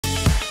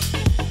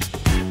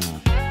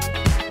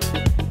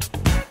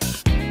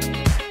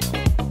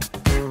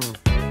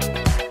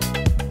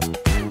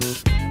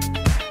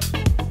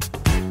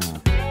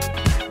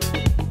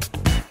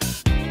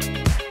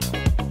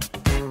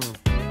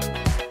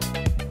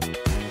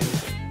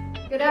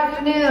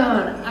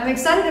afternoon. I'm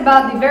excited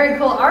about the very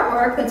cool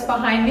artwork that's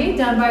behind me,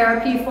 done by our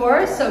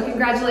P4s, so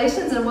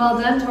congratulations and well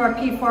done to our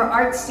P4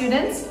 art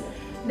students.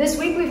 This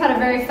week we've had a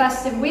very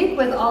festive week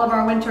with all of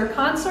our winter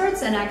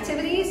concerts and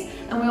activities,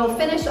 and we will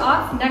finish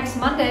off next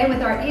Monday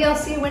with our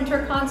ELC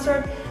winter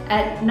concert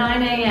at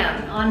 9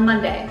 a.m. on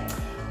Monday.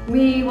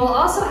 We will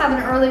also have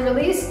an early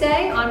release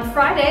day on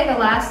Friday, the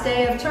last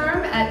day of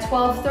term, at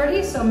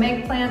 12:30, so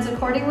make plans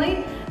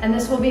accordingly. And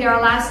this will be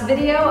our last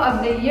video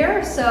of the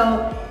year,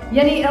 so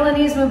Yeni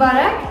Ilaniz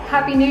Mubarak,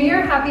 Happy New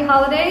Year, Happy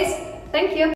Holidays, thank you.